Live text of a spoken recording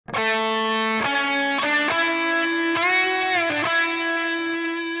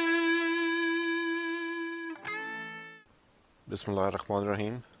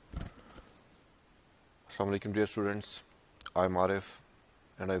Bismillahirrahmanirrahim. Assalamu alaikum dear students. I'm Arif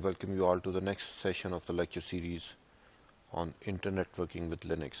and I welcome you all to the next session of the lecture series on internet networking with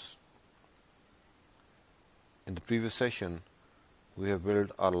Linux. In the previous session, we have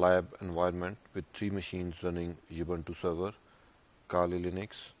built our lab environment with 3 machines running Ubuntu Server, Kali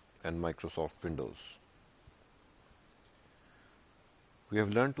Linux and Microsoft Windows. We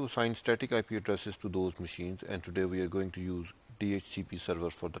have learned to assign static IP addresses to those machines, and today we are going to use DHCP server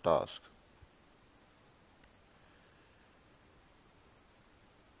for the task.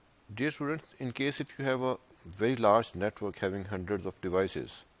 Dear students, in case if you have a very large network having hundreds of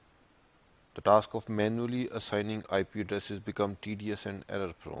devices, the task of manually assigning IP addresses become tedious and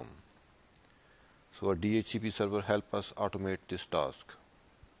error prone. So a DHCP server helps us automate this task.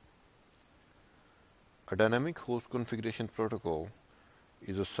 A dynamic host configuration protocol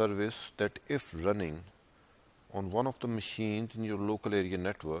is a service that, if running on one of the machines in your local area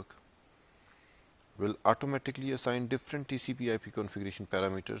network, will automatically assign different TCP/IP configuration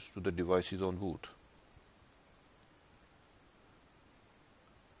parameters to the devices on boot.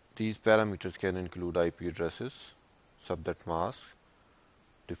 These parameters can include IP addresses, subnet mask,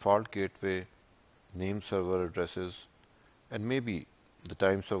 default gateway, name server addresses, and maybe the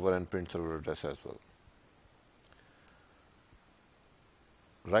time server and print server address as well.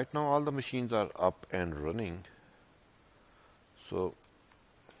 Right now all the machines are up and running. So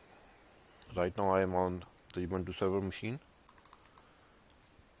right now I am on the Ubuntu Server machine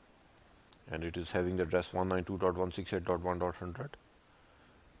and it is having the address 192.168.1.100.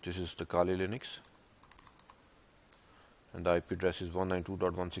 This is the Kali Linux and the IP address is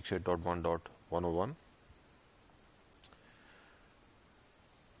 192.168.1.101.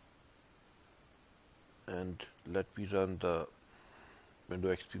 And let me run the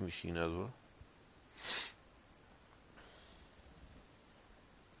Windows XP machine as well.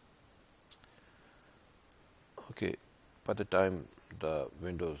 Okay, by the time the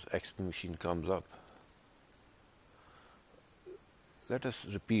Windows XP machine comes up, let us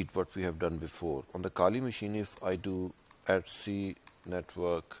repeat what we have done before. On the Kali machine, if I do /c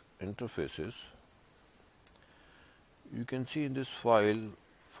network interfaces, you can see in this file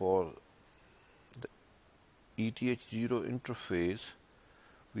for the ETH0 interface,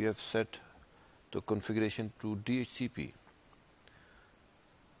 we have set the configuration to DHCP.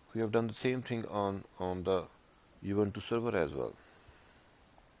 We have done the same thing on the Ubuntu server as well.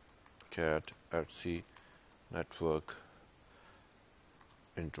 Cat /c network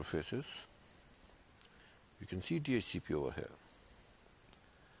interfaces. You can see DHCP over here.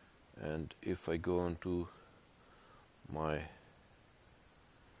 And if I go on to my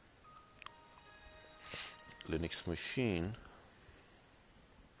Linux machine,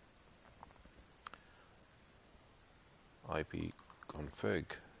 IP config,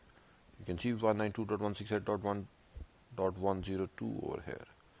 you can see 192.168.1.102 over here.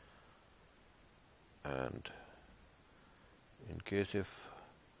 And in case if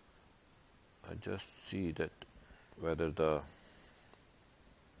I just see that whether the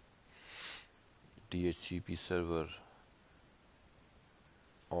DHCP server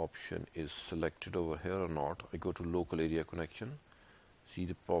option is selected over here or not, I go to local area connection, see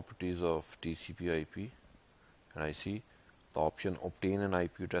the properties of TCP/IP, and I see the option obtain an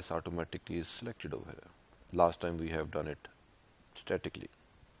IP address automatically is selected over here. Last time we have done it statically.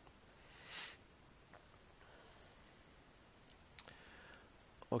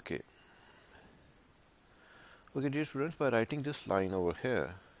 Okay, dear students, by writing this line over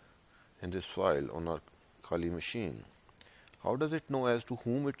here in this file on our Kali machine, how does it know as to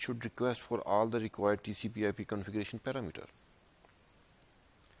whom it should request for all the required TCP/IP configuration parameter?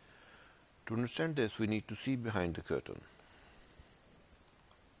 To understand this, we need to see behind the curtain.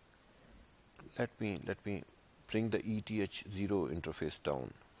 Let me bring the ETH0 interface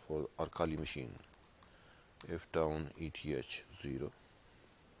down for our Kali machine. If down ETH0,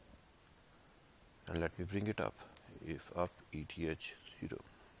 and let me bring it up. If up ETH0.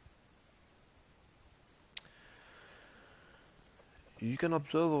 You can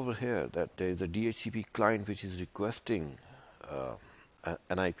observe over here that there is a DHCP client which is requesting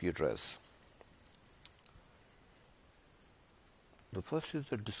an IP address. The first is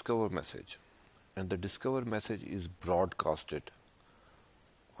the discover message, and the discover message is broadcasted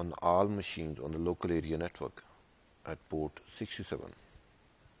on all machines on the local area network at port 67.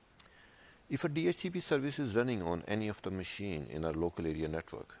 If a DHCP service is running on any of the machine in our local area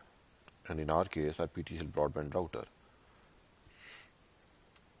network, and in our case our PTCL broadband router,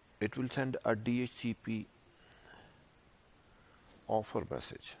 it will send a DHCP offer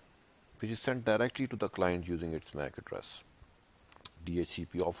message, which is sent directly to the client using its MAC address.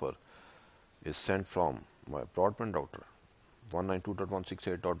 DHCP offer is sent from my broadband router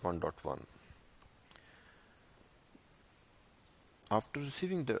 192.168.1.1. After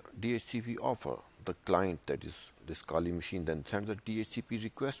receiving the DHCP offer, the client, that is this Kali machine, then sends a DHCP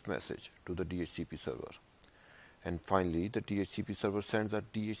request message to the DHCP server. And finally, the DHCP server sends a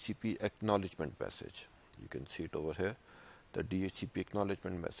DHCP acknowledgement message. You can see it over here, the DHCP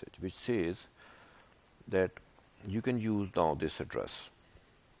acknowledgement message, which says that you can use now this address.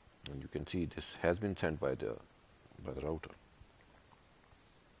 And you can see this has been sent by the router.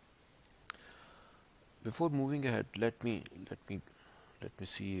 Before moving ahead, let me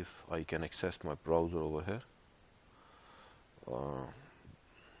see if I can access my browser over here.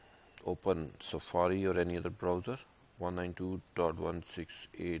 Open Safari or any other browser,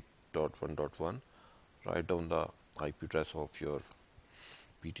 192.168.1.1. Write down the IP address of your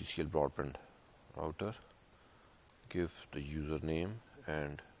PTCL broadband router. Give the username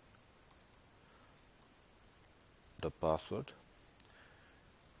and the password.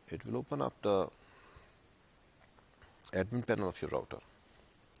 It will open up the admin panel of your router.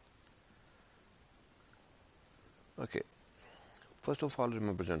 Okay. First of all,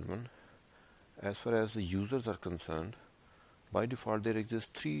 remember, gentlemen, as far as the users are concerned, by default there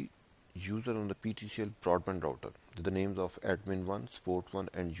exist 3 users on the PTCL broadband router with the names of admin1, support1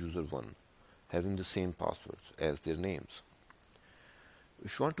 and user1 having the same passwords as their names.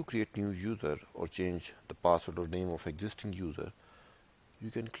 If you want to create new user or change the password or name of existing user,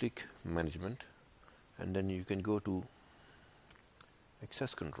 you can click management and then you can go to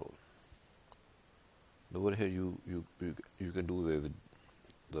access control. Over here you can do away with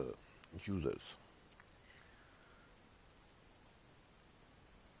the users.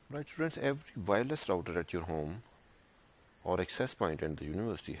 Right, students, every wireless router at your home or access point at the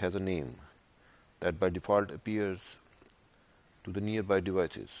university has a name that by default appears to the nearby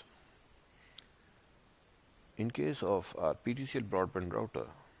devices. In case of our PTCL broadband router,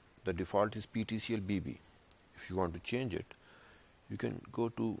 the default is PTCL BB. If you want to change it, you can go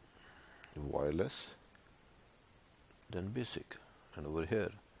to wireless, then basic, and over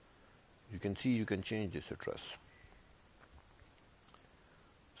here you can see you can change this address.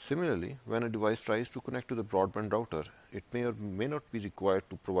 Similarly, when a device tries to connect to the broadband router, it may or may not be required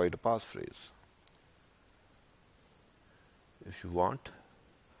to provide a passphrase. If you want,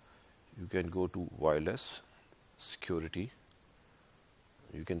 you can go to wireless, security.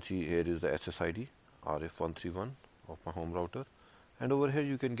 You can see here is the SSID Arif 131 of my home router, and over here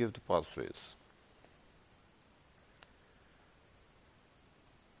you can give the passphrase.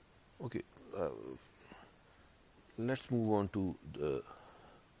 Okay, let's move on to the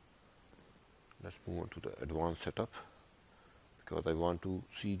advanced setup, because I want to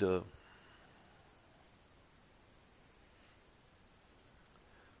see the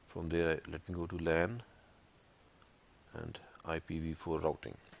from there. Let me go to LAN and IPv4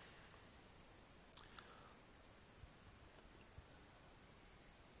 routing.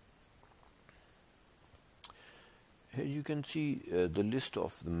 Here you can see the list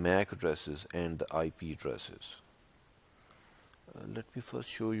of the MAC addresses and the IP addresses. Let me first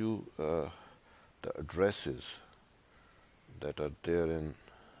show you the addresses that are there in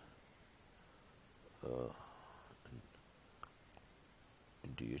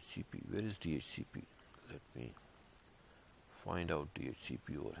DHCP. Where is DHCP? Let me find out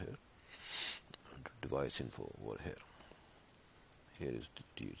DHCP over here. Under device info over here. Here is the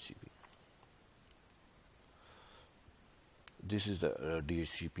DHCP. This is the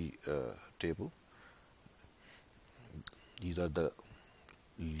DHCP table. These are the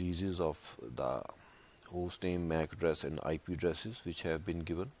leases of the host name, MAC address and IP addresses which have been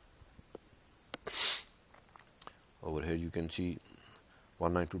given. Over here you can see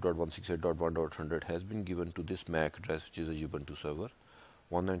 192.168.1.100 has been given to this MAC address, which is a Ubuntu server.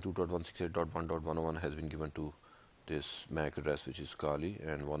 192.168.1.101 has been given to this MAC address, which is Kali,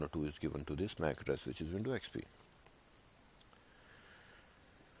 and 102 is given to this MAC address, which is Windows XP.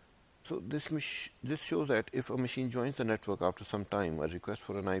 So this shows that if a machine joins the network after some time, a request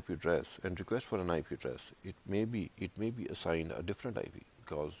for an IP address it may be assigned a different IP,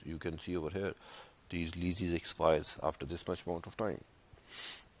 because you can see over here these leases expires after this much amount of time.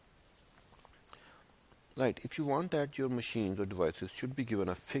 Right, if you want that your machines or devices should be given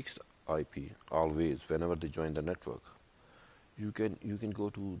a fixed IP always whenever they join the network, you can go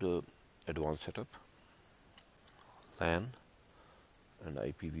to the advanced setup, LAN and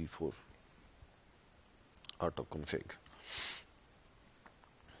IPv4 auto config.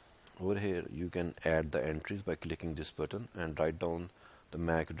 Over here you can add the entries by clicking this button and write down the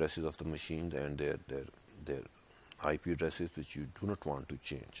MAC addresses of the machines and their IP addresses which you do not want to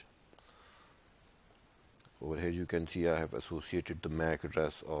change. Over here you can see I have associated the MAC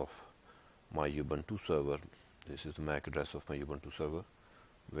address of my Ubuntu server. This is the MAC address of my Ubuntu server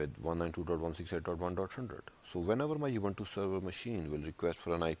with 192.168.1.100. So whenever my Ubuntu server machine will request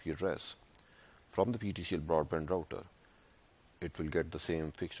for an IP address from the PTCL broadband router, it will get the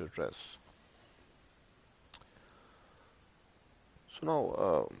same fixed address. So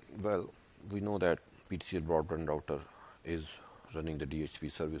now, well, we know that PTCL broadband router is running the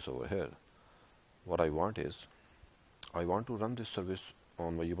DHCP service over here. What I want is, I want to run this service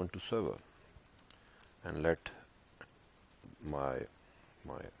on my Ubuntu server and let my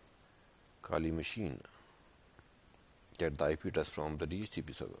Kali machine get the IP address from the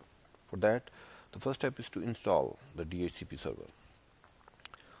DHCP server. For that, the first step is to install the DHCP server.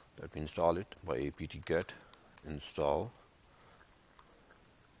 Let me install it by apt-get install.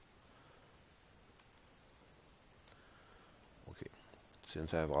 Okay,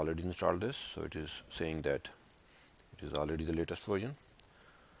 since I have already installed this, so it is saying that it is already the latest version.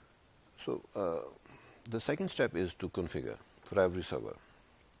 So the second step is to configure for every server.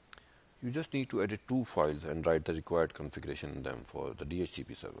 You just need to edit 2 files and write the required configuration in them for the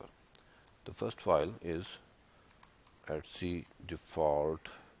DHCP server. The first file is etc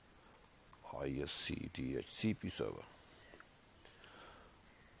default ISC DHCP server.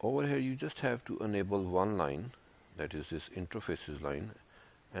 Over here you just have to enable one line, that is this interfaces line,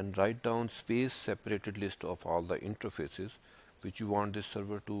 and write down space separated list of all the interfaces which you want this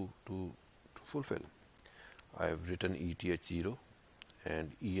server to fulfill. I have written ETH0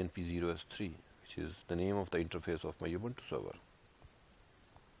 and ENP0S3, which is the name of the interface of my Ubuntu server.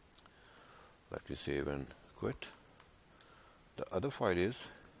 Let me save and quit. The other file is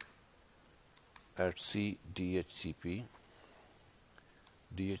etc DHCP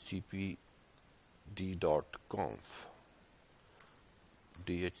dhcpd.conf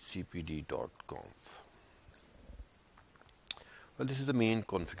dhcpd.conf. Well, this is the main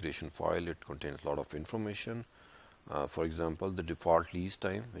configuration file. It contains a lot of information. For example, the default lease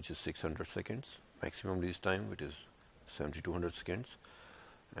time, which is 600 seconds, maximum lease time, which is 7200 seconds,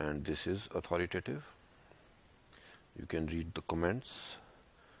 and this is authoritative. You can read the comments,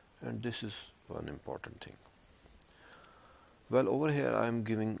 and this is one important thing. Well, over here I am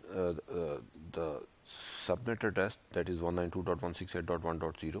giving the subnet address, that is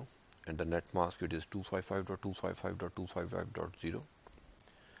 192.168.1.0, and the net mask, it is 255.255.255.0,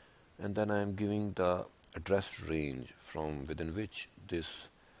 and then I am giving the address range from within which this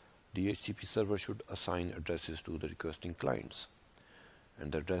DHCP server should assign addresses to the requesting clients,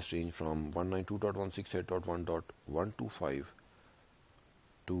 and the address range from 192.168.1.125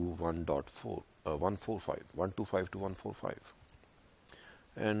 to 125 to 145.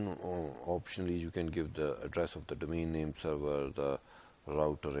 And optionally you can give the address of the domain name server, the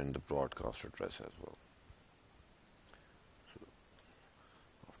router, and the broadcast address as well. So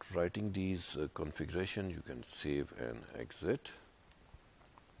after writing these configurations, you can save and exit.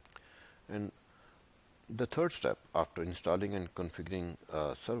 And the third step, after installing and configuring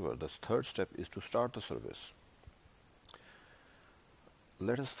a server, the third step is to start the service.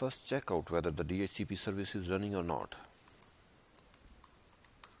 Let us first check out whether the DHCP service is running or not.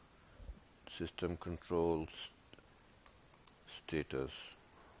 System controls status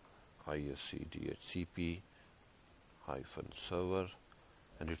ISC DHCP -server,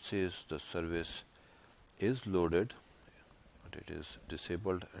 and it says the service is loaded, but it is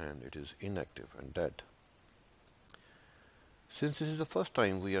disabled and it is inactive and dead. Since this is the first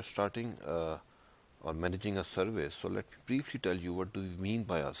time we are starting or managing a service, so let me briefly tell you what do we mean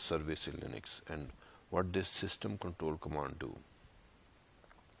by a service in Linux and what this system control command do.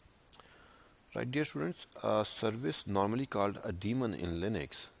 Right, dear students, a service normally called a daemon in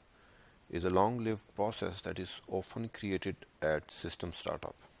Linux is a long-lived process that is often created at system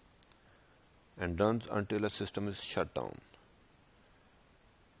startup and runs until a system is shut down.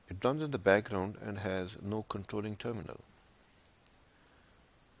 It runs in the background and has no controlling terminal.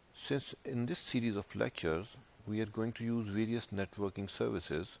 Since in this series of lectures we are going to use various networking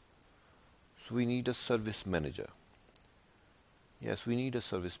services, so we need a service manager. Yes, we need a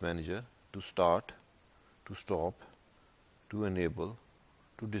service manager to start, to stop, to enable,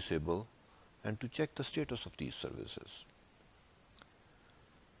 to disable, and to check the status of these services.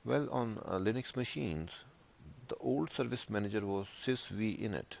 Well, on Linux machines, the old service manager was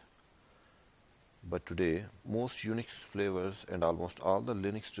sysvinit. But today, most Unix flavors and almost all the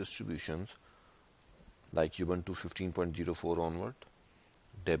Linux distributions like Ubuntu 15.04 onward,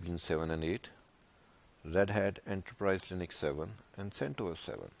 Debian 7 and 8, Red Hat Enterprise Linux 7 and CentOS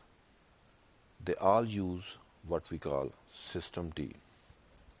 7, they all use what we call system D.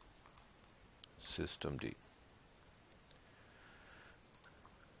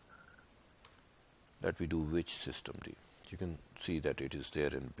 Let me do which system D. You can see that it is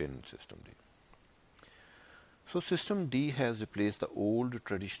there in bin system D. So system D has replaced the old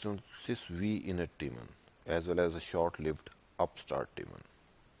traditional sysv init daemon as well as a short-lived upstart daemon.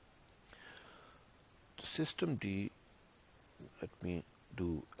 The system D, let me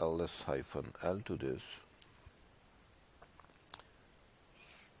do ls-l to this.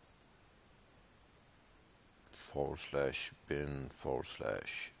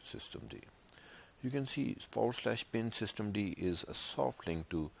 /bin/systemd. You can see /bin systemd is a soft link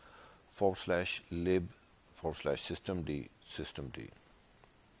to /lib/systemd systemd.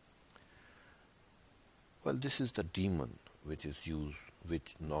 Well, this is the daemon which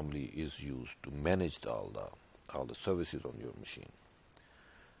normally is used to manage all the services on your machine.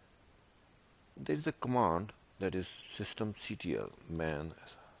 There is a command that is systemctl man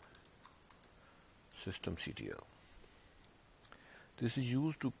systemctl. This is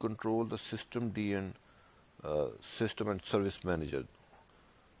used to control the systemd and system and service manager.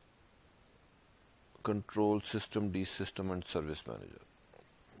 Control systemd, system and service manager.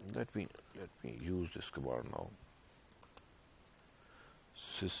 Let me use this command now.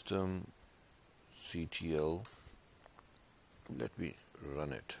 Systemctl. Let me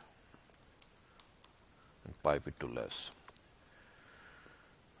run it and pipe it to less.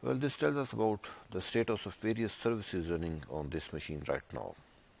 Well, this tells us about the status of various services running on this machine right now.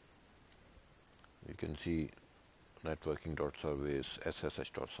 You can see networking.service,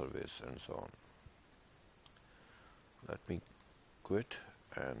 ssh.service, and so on. Let me quit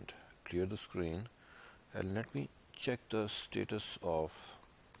and clear the screen, and let me check the status of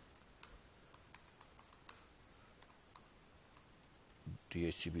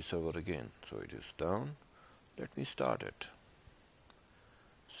DHCP server again. So it is down. Let me start it.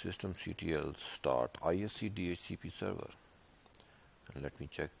 Systemctl start ISC DHCP server, and let me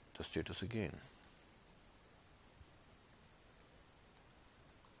check the status again.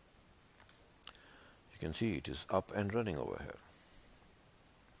 You can see it is up and running over here.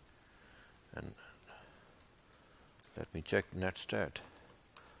 And let me check netstat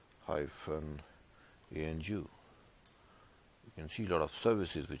 -angu. You can see a lot of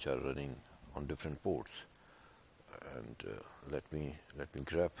services which are running on different ports. And let me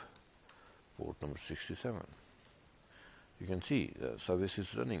grab port number 67. You can see the service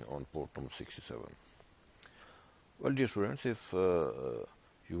is running on port number 67. Well, dear students, if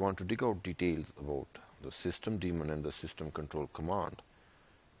you want to dig out details about the system daemon and the system control command,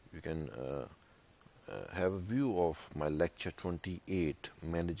 you can have a view of my lecture 28,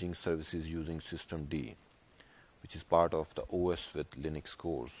 managing services using systemd, which is part of the OS with Linux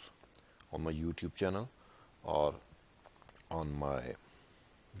course on my YouTube channel or on my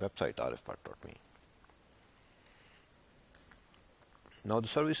website arifpat.me. Now the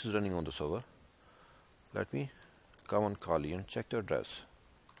service is running on the server. Let me come on Kali and check the address.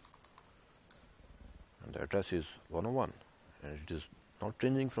 And the address is 101, and it is not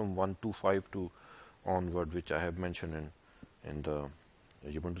changing from 125 to onward, which I have mentioned in the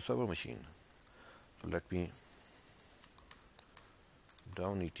Ubuntu server machine. So let me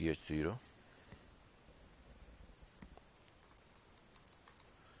down ETH0.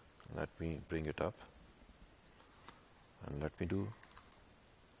 Let me bring it up and let me do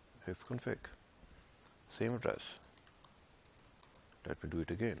ifconfig. Same address. Let me do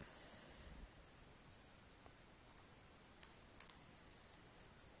it again.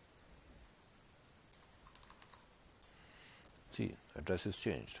 See, address is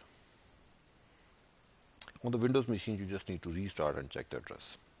changed. On the Windows machine, you just need to restart and check the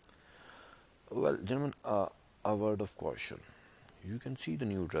address. Well, gentlemen, a word of caution. You can see the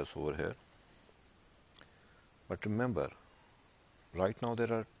new address over here. But remember, right now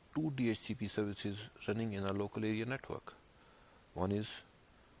there are two DHCP services running in a local area network. One is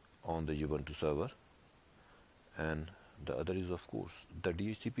on the Ubuntu server, and the other is, of course, the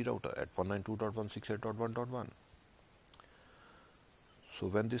DHCP router at 192.168.1.1. So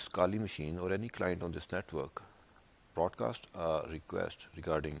when this Kali machine or any client on this network broadcasts a request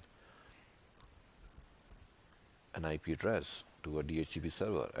regarding an IP address to a DHCP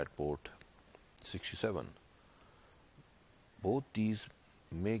server at port 67, both these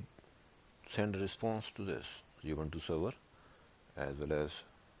may send a response to this Ubuntu server as well as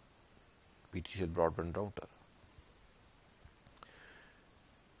PTCL broadband router.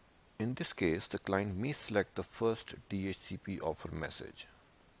 In this case, the client may select the first DHCP offer message.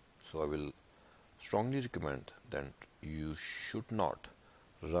 So I will strongly recommend that you should not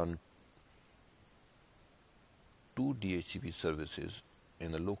run 2 DHCP services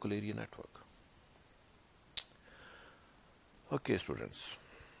in a local area network. Okay, students.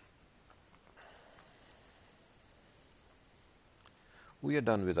 We are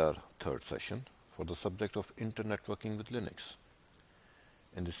done with our third session for the subject of internetworking with Linux.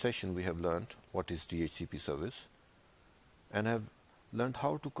 In this session, we have learned what is DHCP service and have learned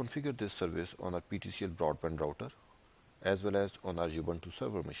how to configure this service on our PTCL broadband router as well as on our Ubuntu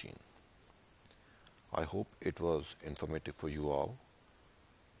server machine. I hope it was informative for you all.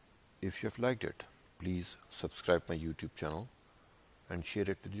 If you have liked it, please subscribe my YouTube channel and share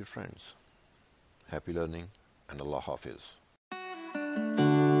it with your friends. Happy learning and Allah Hafiz.